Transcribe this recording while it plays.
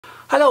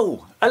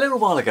Hello! A little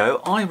while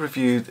ago I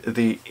reviewed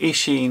the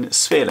Eachine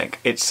Sphere.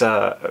 It's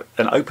an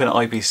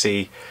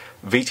OpenIPC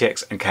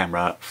VTX and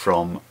camera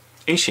from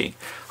Eachine,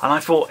 and I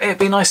thought it'd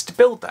be nice to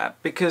build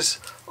that because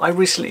I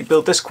recently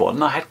built this quad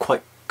and I had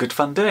quite good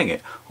fun doing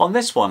it. On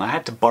this one I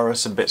had to borrow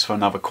some bits for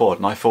another quad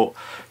and I thought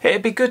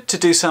it'd be good to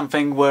do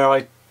something where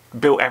I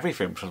built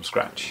everything from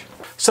scratch.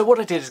 So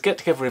what I did is get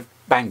together with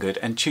Banggood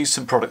and choose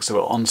some products that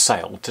were on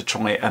sale to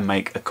try and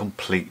make a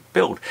complete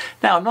build.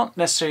 Now, I'm not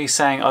necessarily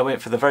saying I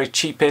went for the very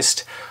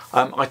cheapest.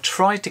 I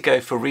tried to go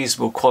for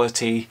reasonable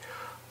quality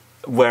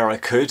where I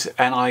could,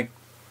 and I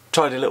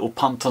tried a little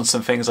punt on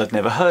some things I'd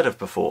never heard of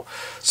before.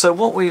 So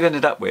what we've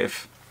ended up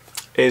with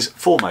is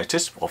 4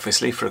 motors,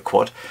 obviously for a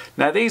quad.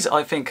 Now these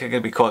I think are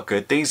going to be quite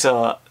good. These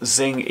are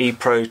Xing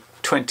ePro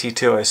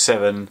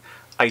 2207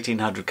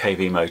 1800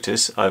 kV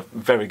motors. A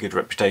very good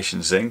reputation,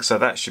 Xing, so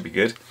that should be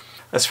good.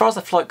 As far as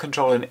the flight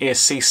control and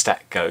ESC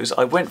stack goes,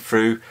 I went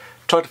through,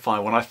 tried to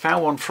find one. I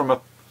found one from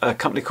a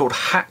company called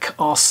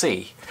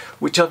HackRC,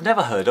 which I've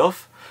never heard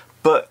of,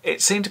 but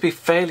it seemed to be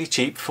fairly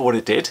cheap for what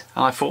it did.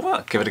 And I thought,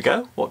 well, give it a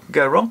go. What can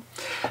go wrong?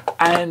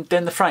 And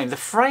then the frame. The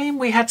frame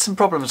we had some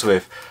problems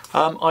with.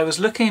 I was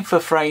looking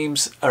for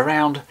frames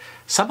around,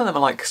 some of them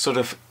are like sort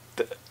of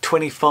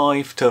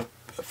 25 to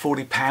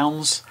 40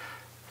 pounds,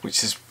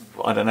 which is,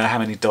 I don't know how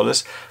many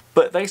dollars,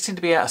 but they seem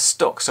to be out of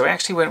stock. So I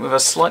actually went with a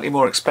slightly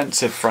more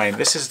expensive frame.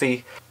 This is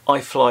the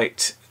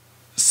iFlight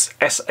SH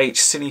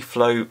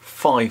CineFlow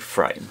 5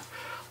 frame.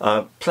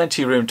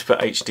 Plenty of room to put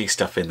HD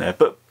stuff in there,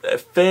 but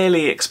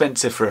fairly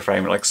expensive for a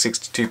frame, like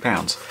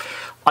 £62.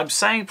 I'm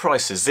saying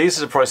prices, these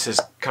are the prices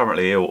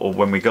currently or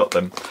when we got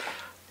them.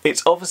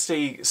 It's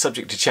obviously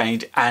subject to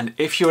change, and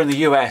if you're in the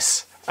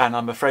US and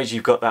I'm afraid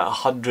you've got that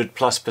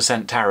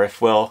 100+%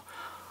 tariff, well,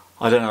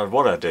 I don't know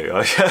what I'd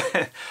do.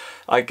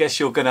 I guess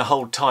you're going to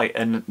hold tight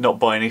and not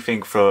buy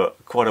anything for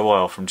quite a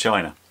while from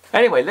China.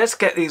 Anyway, let's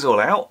get these all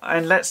out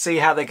and let's see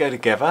how they go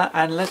together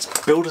and let's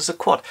build us a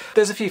quad.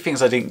 There's a few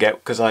things I didn't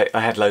get because I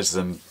had loads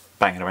of them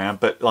banging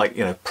around, but like,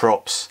 you know,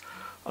 props.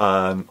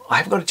 I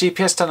haven't got a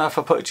GPS, don't know if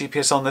I put a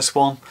GPS on this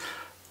one.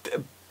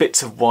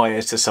 Bits of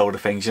wire to solder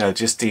things, you know,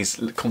 just these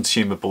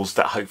consumables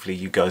that hopefully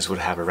you guys would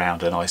have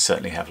around, and I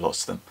certainly have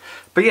lots of them.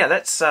 But yeah,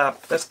 let's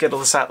get all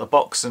this out of the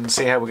box and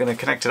see how we're going to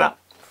connect it up.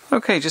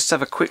 Okay, just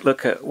have a quick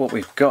look at what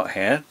we've got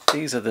here.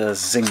 These are the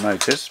Xing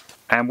motors,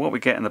 and what we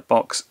get in the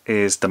box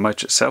is the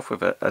motor itself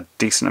with a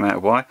decent amount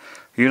of wire.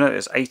 You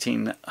notice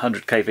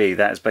 1800 kV,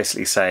 that is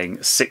basically saying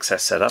 6S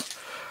setup.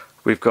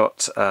 We've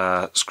got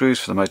screws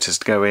for the motors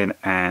to go in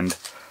and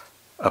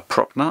a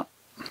prop nut.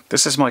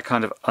 This is my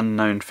kind of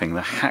unknown thing,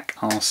 the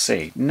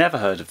HackRC. Never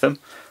heard of them,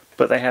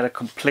 but they had a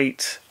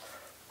complete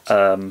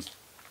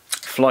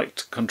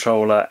flight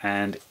controller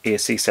and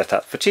ESC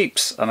setup for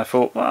cheaps, and I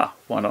thought, well,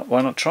 why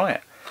not try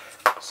it?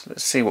 So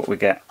let's see what we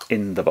get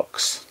in the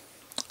box.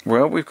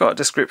 Well, we've got a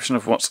description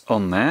of what's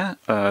on there.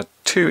 2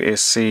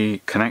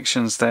 ESC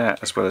connections there,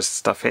 as well as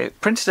stuff here.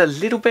 Printed a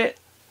little bit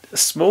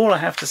small, I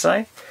have to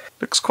say.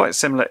 Looks quite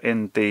similar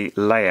in the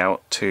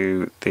layout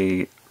to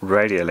the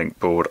Radio Link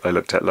board I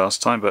looked at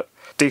last time, but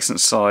decent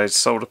size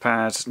solder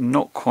pads,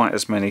 not quite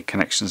as many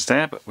connections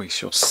there, but we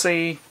shall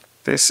see.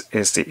 This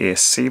is the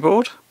ESC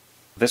board.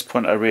 At this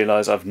point I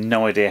realise I've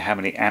no idea how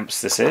many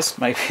amps this is.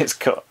 Maybe it's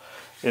got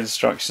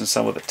instructions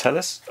somewhere that tell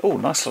us. Oh,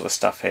 nice lot of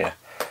stuff here.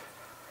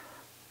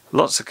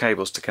 Lots of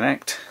cables to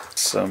connect,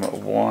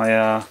 some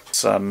wire,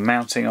 some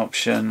mounting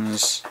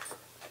options,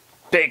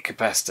 big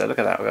capacitor, look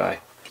at that guy.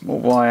 More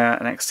wire,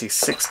 an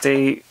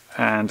XT60,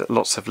 and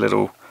lots of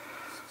little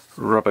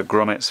rubber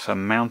grommets for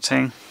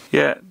mounting.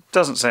 Yeah,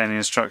 doesn't say any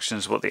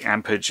instructions what the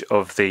ampage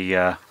of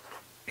the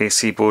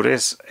ESC board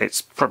is.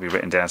 It's probably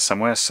written down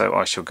somewhere, so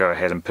I shall go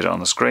ahead and put it on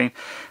the screen.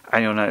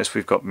 And you'll notice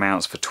we've got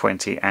mounts for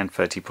 20 and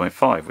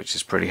 30.5, which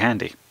is pretty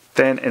handy.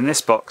 Then in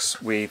this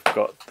box we've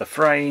got the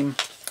frame,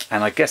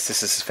 and I guess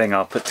this is the thing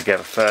I'll put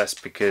together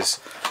first because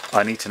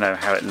I need to know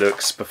how it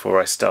looks before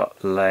I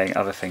start laying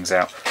other things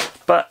out.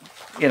 But,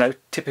 you know,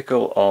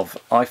 typical of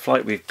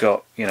iFlight, we've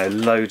got, you know,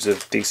 loads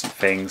of decent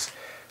things.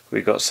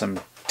 We've got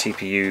some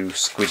TPU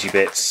squidgy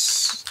bits,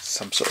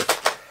 some sort of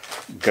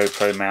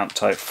GoPro mount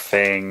type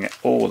thing,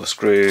 all the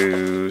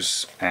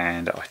screws,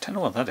 and I don't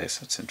know what that is.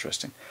 That's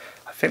interesting.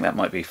 I think that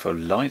might be for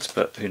lights,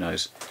 but who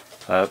knows.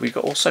 We've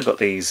also got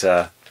these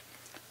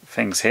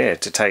things here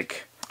to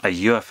take a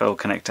UFL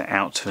connector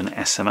out to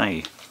an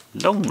SMA.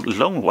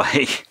 Long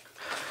way.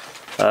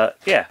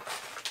 Yeah.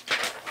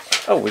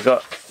 Oh, we've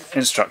got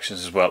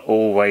instructions as well.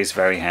 Always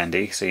very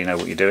handy, so you know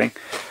what you're doing.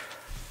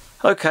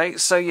 Okay,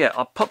 so yeah,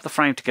 I'll pop the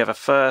frame together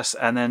first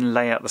and then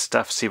lay out the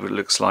stuff, see what it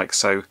looks like,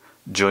 so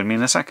join me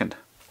in a second.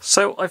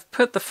 So I've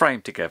put the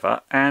frame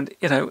together and,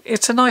 you know,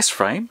 it's a nice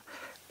frame.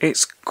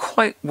 It's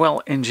quite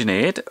well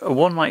engineered.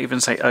 One might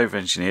even say over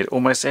engineered.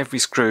 Almost every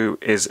screw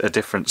is a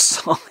different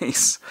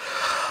size.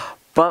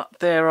 But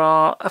there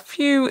are a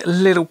few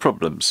little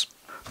problems.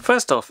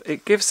 First off,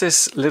 it gives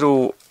this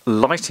little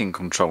lighting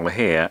controller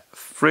here,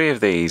 3 of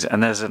these,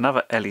 and there's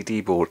another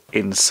LED board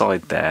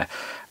inside there,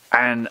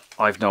 and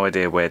I've no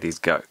idea where these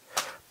go.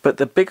 But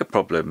the bigger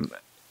problem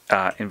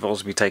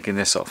involves me taking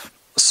this off.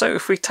 So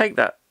if we take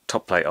that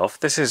top plate off,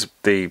 this is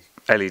the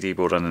LED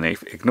board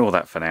underneath, ignore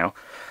that for now.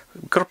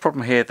 We've got a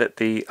problem here that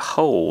the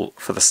hole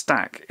for the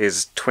stack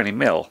is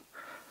 20mm.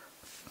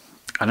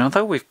 And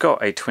although we've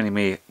got a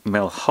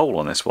 20mm hole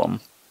on this one,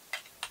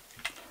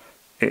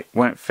 it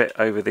won't fit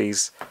over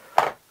these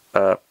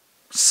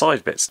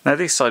side bits. Now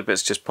these side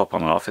bits just pop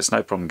on and off, it's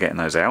no problem getting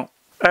those out.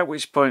 At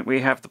which point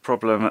we have the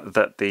problem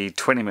that the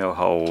 20mm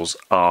holes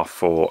are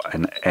for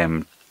an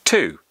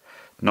M2,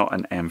 not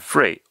an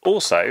M3.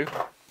 Also,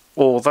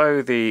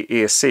 although the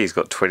ESC's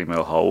got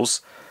 20mm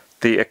holes,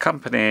 the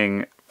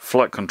accompanying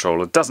flight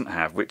controller doesn't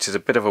have, which is a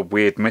bit of a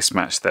weird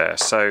mismatch there.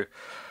 So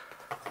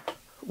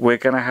we're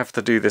going to have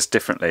to do this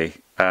differently.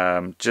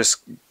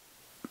 Just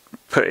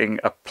putting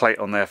a plate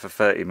on there for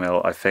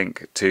 30mm, I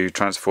think, to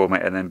transform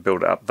it and then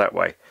build it up that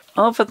way.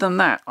 Other than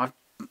that, I'm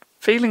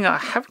feeling I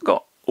haven't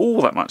got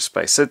all that much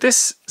space. So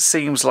this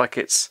seems like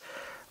it's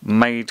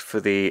made for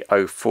the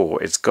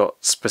 04. It's got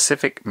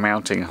specific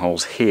mounting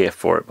holes here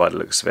for it by the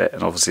looks of it,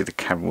 and obviously the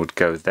camera would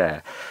go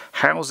there.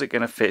 How's it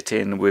going to fit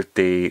in with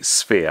the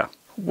Sphere?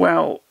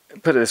 Well,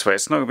 put it this way,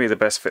 it's not going to be the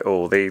best fit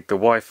all. The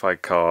Wi-Fi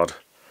card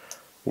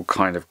will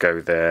kind of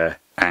go there,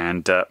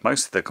 and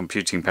most of the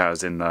computing power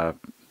is in the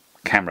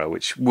camera,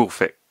 which will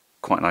fit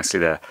quite nicely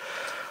there.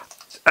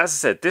 As I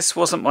said, this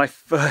wasn't my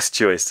first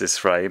choice, this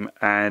frame,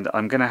 and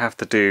I'm going to have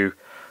to do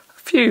a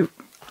few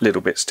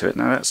little bits to it.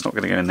 No, that's not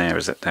going to go in there,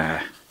 is it?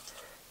 There.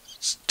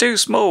 It's too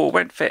small,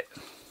 won't fit.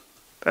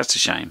 That's a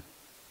shame.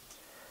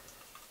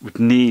 Would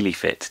nearly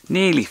fit.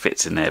 Nearly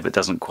fits in there, but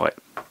doesn't quite.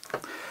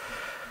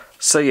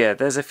 So yeah,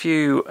 there's a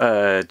few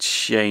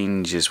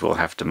changes we'll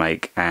have to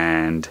make,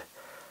 and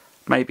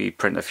maybe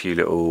print a few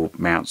little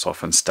mounts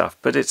off and stuff,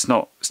 but it's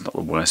not the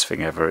worst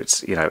thing ever.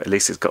 It's, you know, at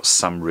least it's got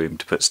some room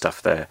to put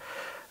stuff there.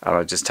 And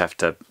I just have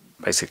to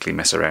basically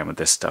mess around with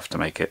this stuff to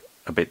make it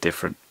a bit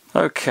different.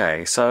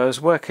 Okay, so I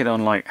was working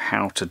on like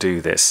how to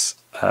do this.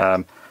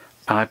 And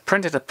I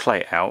printed a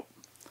plate out,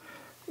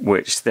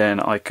 which then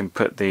I can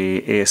put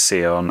the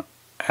ESC on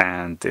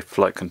and the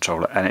flight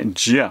controller, and it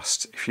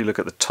just, if you look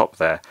at the top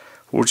there,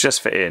 will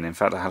just fit in. In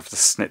fact, I have to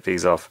snip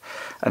these off.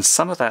 And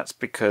some of that's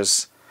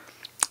because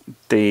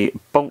the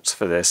bolts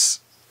for this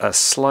are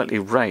slightly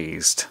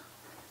raised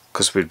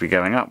because we'd be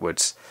going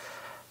upwards.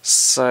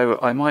 So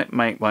I might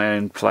make my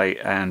own plate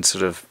and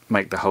sort of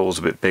make the holes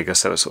a bit bigger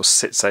so it sort of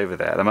sits over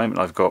there. At the moment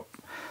I've got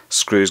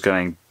screws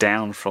going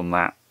down from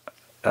that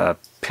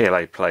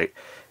PLA plate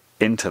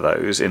into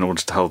those in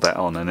order to hold that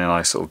on, and then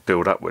I sort of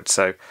build upwards.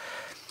 So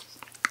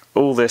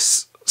all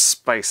this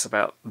space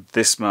about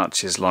this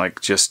much is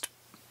like just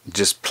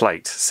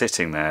plate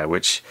sitting there,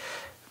 which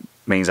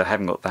means I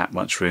haven't got that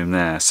much room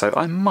there. So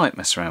I might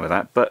mess around with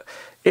that, but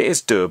it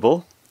is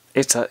doable.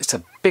 It's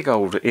a big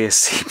old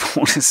ESC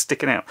board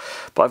sticking out,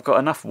 but I've got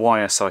enough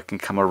wire so I can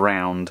come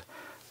around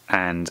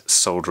and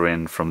solder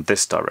in from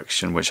this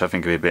direction, which I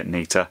think would be a bit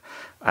neater,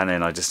 and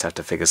then I just have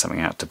to figure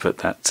something out to put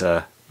that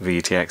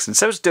VTX in.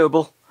 So it's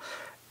doable,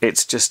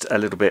 it's just a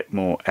little bit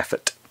more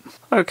effort.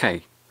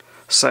 Okay,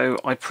 so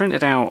I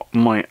printed out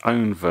my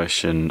own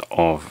version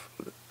of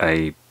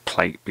a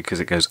plate because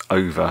it goes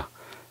over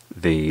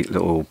the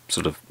little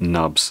sort of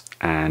nubs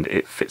and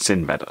it fits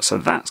in better, so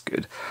that's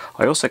good.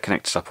 I also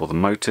connected up all the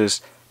motors,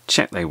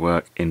 checked they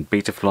work in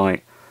Betaflight.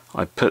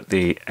 I put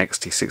the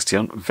XT60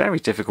 on. Very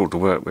difficult to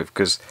work with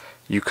because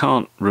you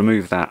can't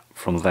remove that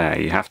from there.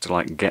 You have to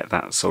like get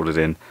that soldered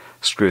in,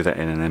 screw that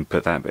in, and then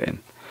put that bit in.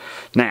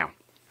 Now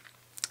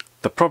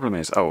the problem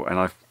is, oh, and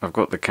I've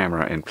got the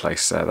camera in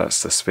place there,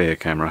 that's the Sphere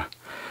camera.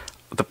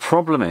 The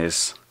problem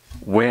is,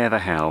 where the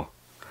hell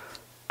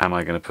am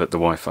I going to put the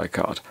Wi-Fi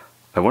card?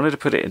 I wanted to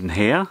put it in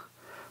here,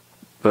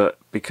 but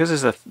because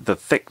of the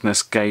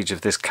thickness gauge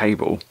of this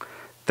cable,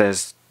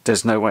 there's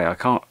no way. I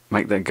can't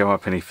make that go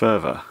up any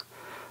further.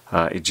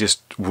 It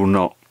just will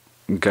not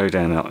go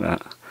down like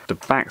that. The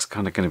back's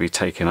kind of going to be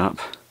taken up.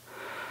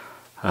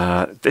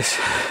 This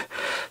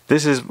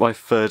is my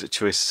third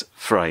choice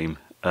frame.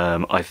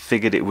 I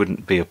figured it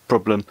wouldn't be a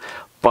problem,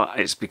 but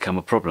it's become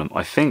a problem.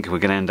 I think we're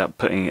going to end up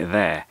putting it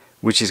there,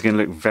 which is going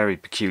to look very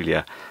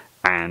peculiar,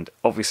 and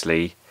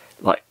obviously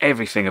like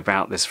everything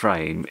about this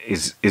frame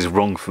is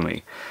wrong for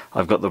me.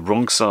 I've got the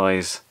wrong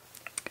size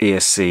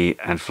ESC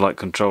and flight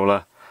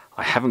controller.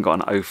 I haven't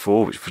got an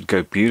 04, which would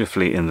go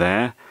beautifully in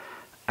there,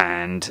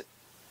 and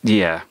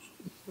yeah,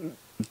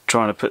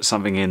 trying to put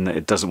something in that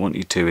it doesn't want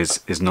you to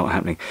is not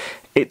happening.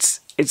 It's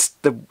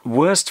the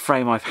worst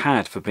frame I've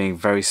had for being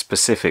very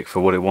specific for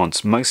what it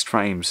wants. Most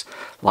frames,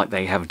 like,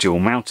 they have dual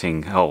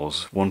mounting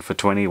holes, one for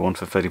 20, one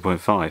for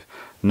 30.5.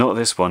 Not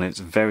this one. It's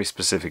very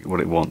specific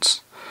what it wants.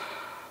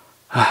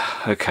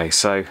 Okay,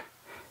 so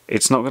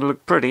it's not going to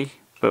look pretty,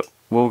 but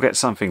we'll get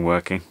something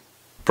working.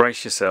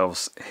 Brace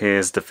yourselves,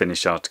 here's the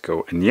finished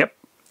article, and yep,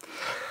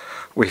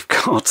 we've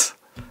got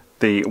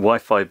the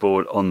Wi-Fi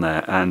board on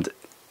there, and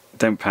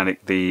don't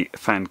panic, the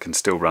fan can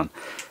still run.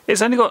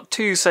 It's only got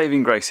two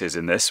saving graces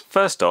in this.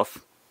 First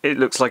off, it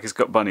looks like it's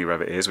got bunny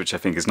rabbit ears, which I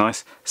think is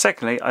nice.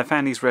 Secondly, I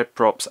found these red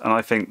props, and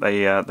I think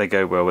they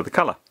go well with the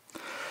colour.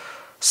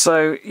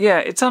 So yeah,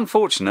 it's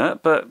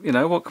unfortunate, but you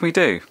know, what can we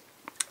do?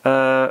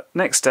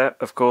 Next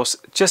step, of course,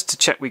 just to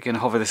check we can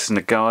hover this in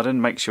the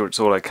garden, make sure it's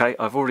all okay.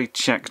 I've already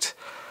checked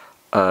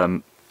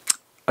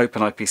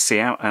OpenIPC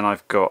out, and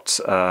I've got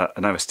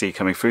an OSD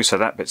coming through, so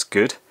that bit's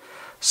good.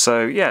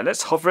 So yeah,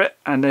 let's hover it,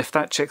 and if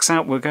that checks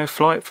out, we'll go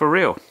fly it for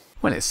real.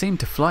 Well, it seemed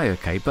to fly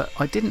okay, but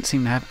I didn't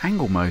seem to have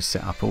angle mode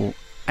set up or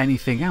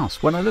anything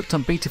else. When I looked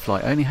on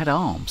Betaflight, I only had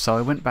arm, so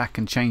I went back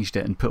and changed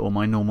it and put all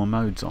my normal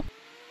modes on.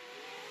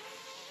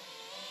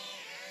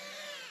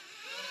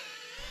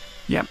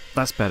 Yep,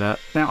 that's better.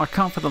 Now, I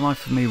can't for the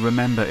life of me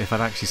remember if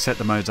I'd actually set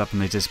the modes up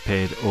and they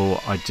disappeared, or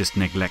I just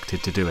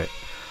neglected to do it.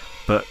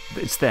 But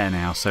it's there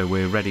now, so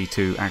we're ready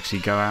to actually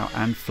go out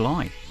and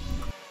fly.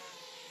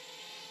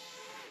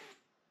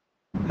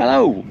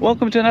 Hello,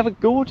 welcome to another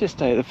gorgeous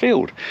day at the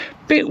field.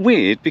 Bit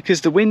weird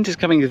because the wind is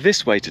coming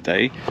this way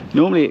today.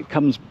 Normally it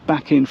comes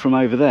back in from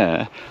over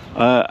there,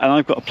 and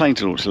I've got a plane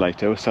to launch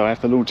later, so I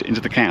have to launch it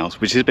into the cows,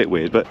 which is a bit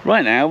weird. But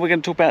right now we're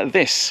going to talk about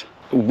this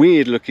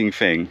weird looking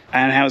thing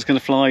and how it's going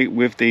to fly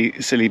with the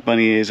silly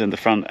bunny ears in the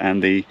front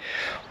and the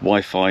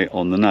Wi-Fi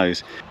on the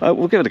nose.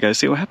 We'll give it a go,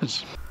 see what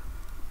happens.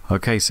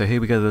 Okay, so here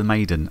we go to the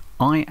maiden.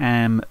 I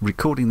am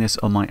recording this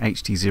on my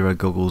HD0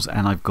 goggles,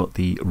 and I've got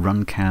the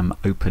RunCam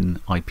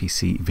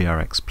OpenIPC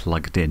VRX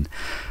plugged in.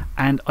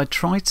 And I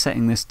tried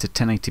setting this to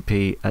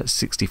 1080p at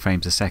 60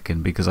 frames a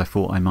second because I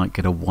thought I might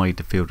get a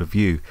wider field of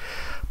view.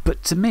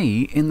 But to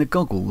me, in the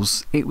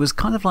goggles, it was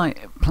kind of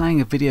like playing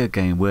a video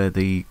game where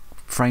the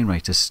frame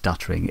rate is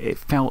stuttering. It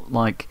felt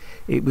like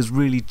it was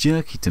really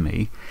jerky to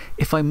me.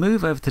 If I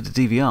move over to the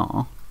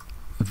DVR,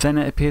 then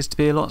it appears to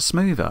be a lot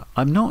smoother.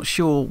 I'm not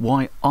sure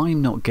why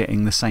I'm not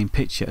getting the same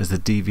picture as the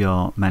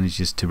DVR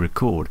manages to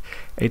record.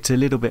 It's a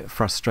little bit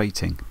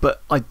frustrating.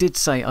 But I did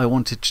say I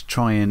wanted to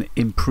try and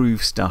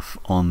improve stuff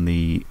on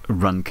the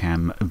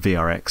RunCam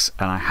VRX,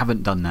 and I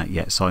haven't done that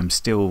yet, so I'm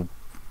still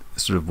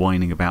sort of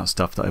whining about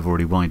stuff that I've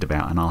already whined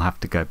about, and I'll have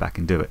to go back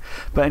and do it.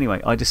 But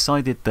anyway, I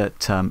decided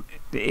that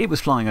it was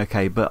flying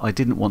okay, but I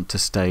didn't want to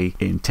stay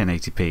in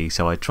 1080p,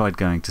 so I tried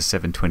going to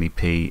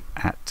 720p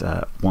at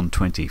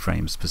 120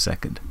 frames per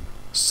second.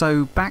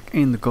 So back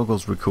in the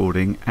goggles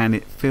recording, and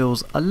it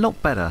feels a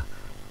lot better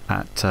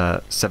at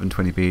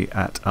 720p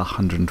at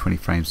 120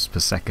 frames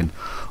per second.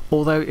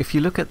 Although if you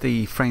look at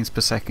the frames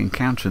per second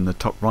counter in the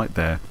top right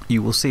there,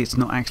 you will see it's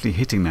not actually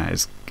hitting that.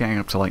 It's getting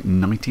up to like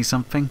 90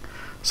 something.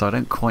 So I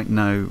don't quite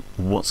know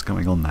what's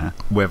going on there,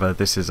 whether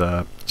this is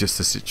just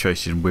a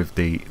situation with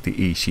the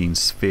Eachine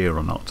Sphere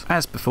or not.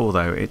 As before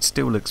though, it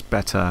still looks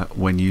better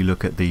when you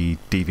look at the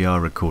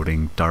DVR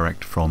recording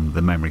direct from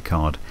the memory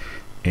card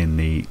in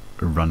the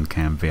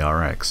RunCam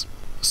VRX.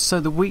 So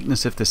the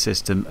weakness of the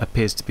system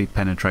appears to be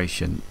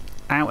penetration.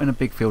 Out in a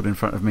big field in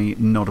front of me,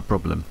 not a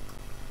problem.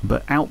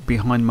 But out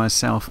behind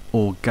myself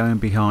or going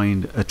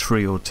behind a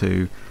tree or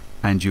two,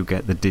 and you'll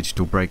get the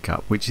digital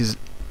breakup, which is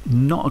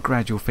not a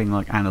gradual thing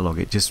like analog.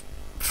 It just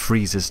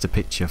freezes the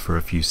picture for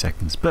a few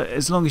seconds, but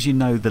as long as you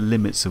know the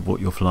limits of what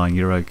you're flying,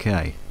 you're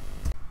okay.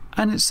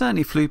 And it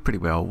certainly flew pretty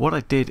well. What I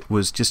did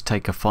was just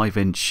take a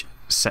 5-inch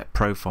set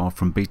profile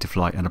from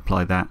Betaflight and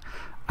apply that,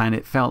 and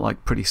it felt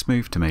like pretty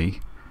smooth to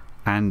me.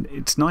 And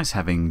it's nice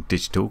having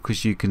digital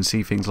because you can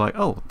see things like,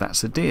 oh,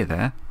 that's a deer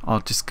there,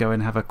 I'll just go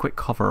and have a quick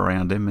hover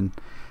around him and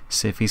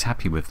see if he's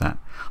happy with that.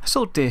 I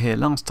saw deer here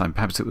last time,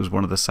 perhaps it was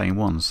one of the same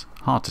ones.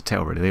 Hard to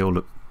tell really, they all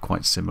look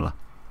quite similar.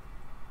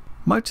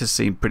 Motors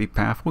seem pretty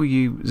powerful.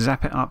 You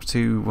zap it up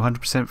to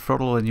 100%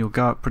 throttle and you'll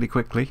go up pretty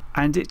quickly,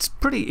 and it's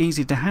pretty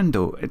easy to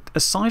handle.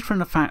 Aside from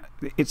the fact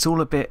it's all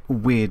a bit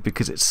weird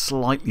because it's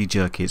slightly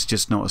jerky, it's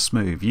just not as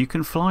smooth. You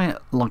can fly it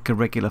like a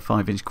regular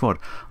 5-inch quad.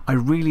 I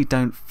really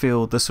don't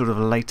feel the sort of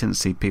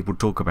latency people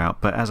talk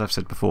about, but as I've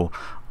said before,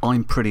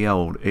 I'm pretty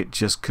old. It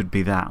just could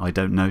be that I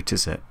don't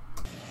notice it.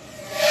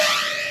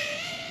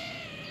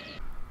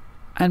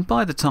 And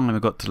by the time I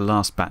got to the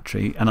last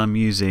battery, and I'm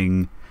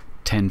using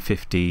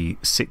 1050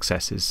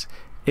 6S's,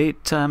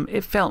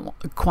 it felt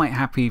quite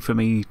happy for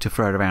me to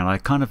throw it around. I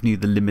kind of knew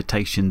the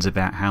limitations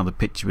about how the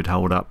picture would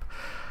hold up,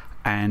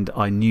 and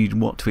I knew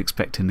what to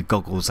expect in the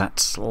goggles,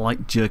 that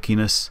slight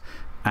jerkiness,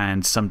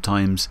 and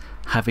sometimes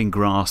having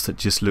grass that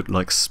just looked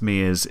like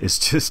smears is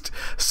just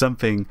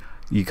something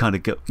you kind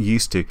of get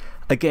used to.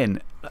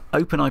 Again,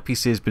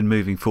 OpenIPC has been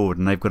moving forward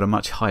and they've got a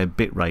much higher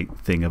bitrate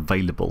thing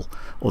available,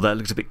 although it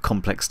looks a bit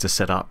complex to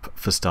set up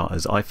for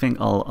starters. I think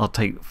I'll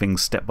take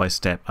things step by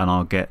step, and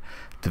I'll get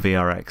the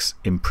VRX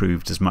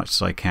improved as much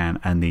as I can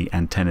and the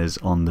antennas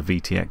on the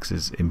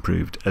VTXs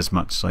improved as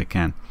much as I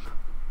can.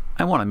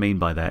 And what I mean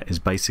by that is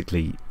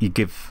basically you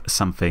give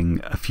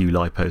something a few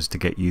lipos to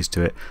get used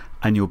to it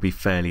and you'll be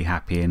fairly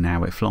happy in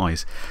how it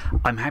flies.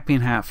 I'm happy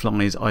in how it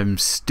flies. I'm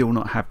still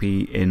not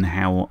happy in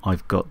how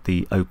I've got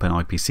the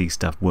OpenIPC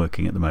stuff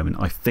working at the moment.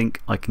 I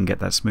think I can get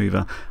that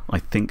smoother. I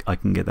think I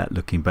can get that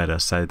looking better.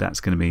 So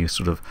that's going to be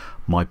sort of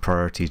my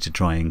priority to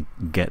try and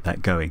get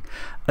that going.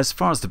 As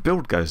far as the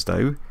build goes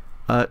though,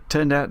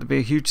 turned out to be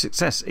a huge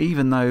success.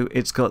 Even though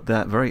it's got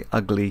that very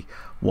ugly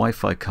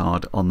Wi-Fi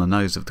card on the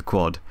nose of the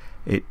quad,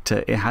 it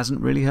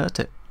hasn't really hurt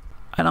it.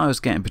 And I was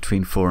getting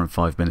between 4 and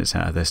 5 minutes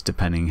out of this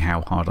depending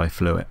how hard I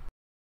flew it.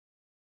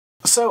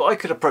 So I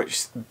could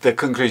approach the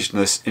conclusion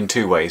of this in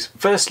two ways.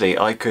 Firstly,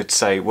 I could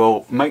say,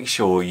 well, make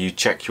sure you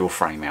check your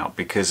frame out,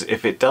 because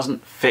if it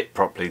doesn't fit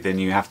properly, then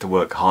you have to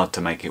work hard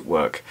to make it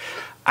work.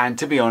 And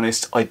to be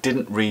honest, I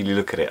didn't really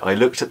look at it. I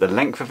looked at the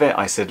length of it.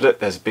 I said, look,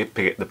 there's a big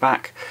pig at the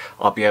back.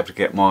 I'll be able to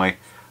get my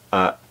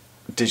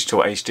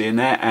digital HD in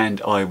there,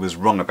 and I was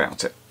wrong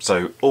about it.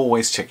 So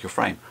always check your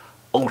frame.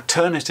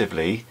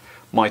 Alternatively,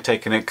 my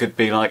take on it could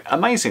be like,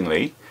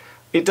 amazingly,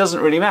 it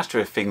doesn't really matter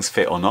if things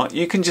fit or not.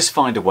 You can just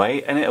find a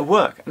way and it'll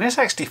work. And this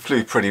actually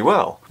flew pretty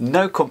well.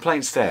 No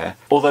complaints there.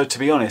 Although, to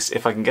be honest,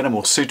 if I can get a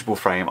more suitable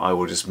frame, I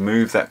will just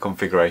move that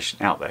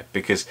configuration out there,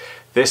 because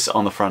this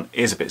on the front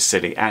is a bit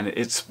silly, and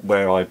it's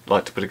where I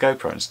like to put a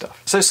GoPro and stuff.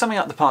 So summing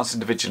up the parts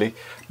individually,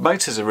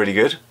 motors are really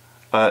good.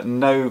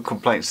 No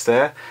complaints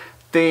there.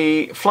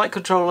 The flight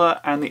controller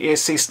and the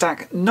ESC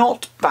stack,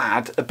 not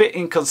bad. A bit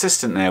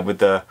inconsistent there, with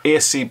the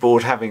ESC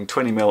board having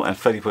 20mm and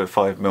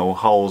 30.5mm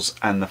holes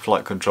and the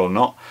flight controller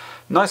not.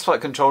 Nice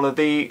flight controller.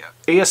 The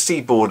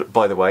ESC board,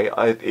 by the way,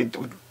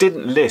 it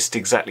didn't list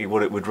exactly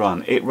what it would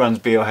run. It runs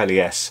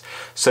BLHeli-S,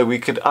 so we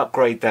could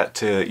upgrade that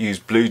to use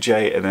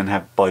Blu-ray and then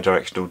have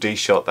bidirectional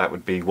D-shot. That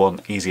would be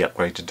one easy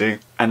upgrade to do.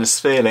 And the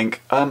SphereLink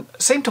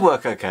seemed to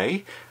work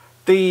okay.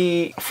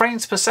 The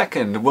frames per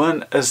second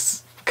weren't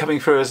as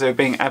coming through as they were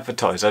being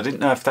advertised. I didn't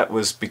know if that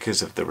was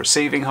because of the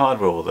receiving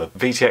hardware or the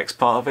VTX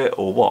part of it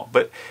or what,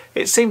 but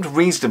it seemed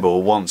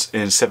reasonable once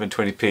in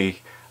 720p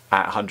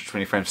at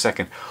 120 frames per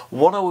second.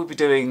 What I will be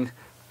doing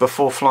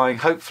before flying,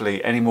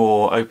 hopefully, any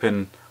more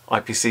open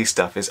IPC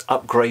stuff is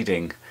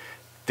upgrading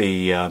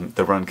the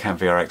RunCam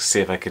VRX to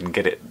see if I can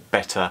get it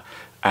better,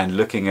 and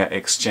looking at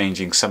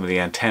exchanging some of the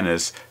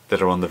antennas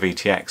that are on the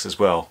VTX as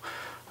well.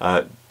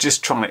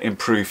 Just trying to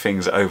improve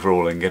things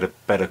overall and get a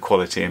better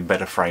quality and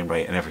better frame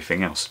rate and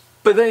everything else.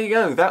 But there you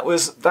go, that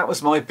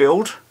was my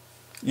build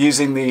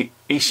using the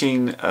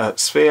Eachine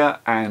Sphere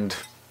and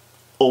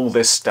all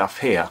this stuff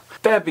here.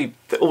 There'll be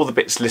all the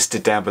bits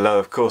listed down below,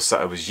 of course,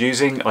 that I was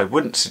using. I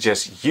wouldn't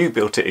suggest you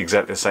built it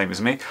exactly the same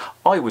as me.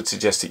 I would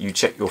suggest that you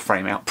check your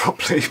frame out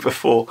properly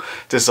before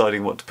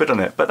deciding what to put on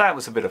it. But that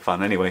was a bit of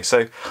fun anyway,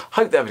 so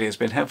hope that video has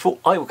been helpful.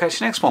 I will catch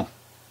you next one.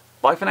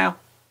 Bye for now.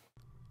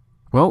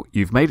 Well,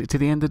 you've made it to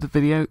the end of the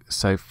video,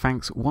 so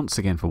thanks once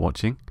again for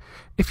watching.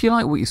 If you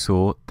like what you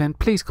saw, then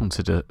please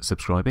consider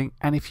subscribing,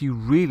 and if you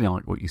really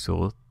like what you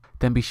saw,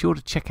 then be sure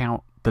to check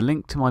out the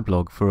link to my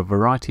blog for a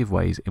variety of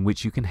ways in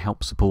which you can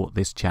help support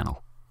this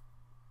channel.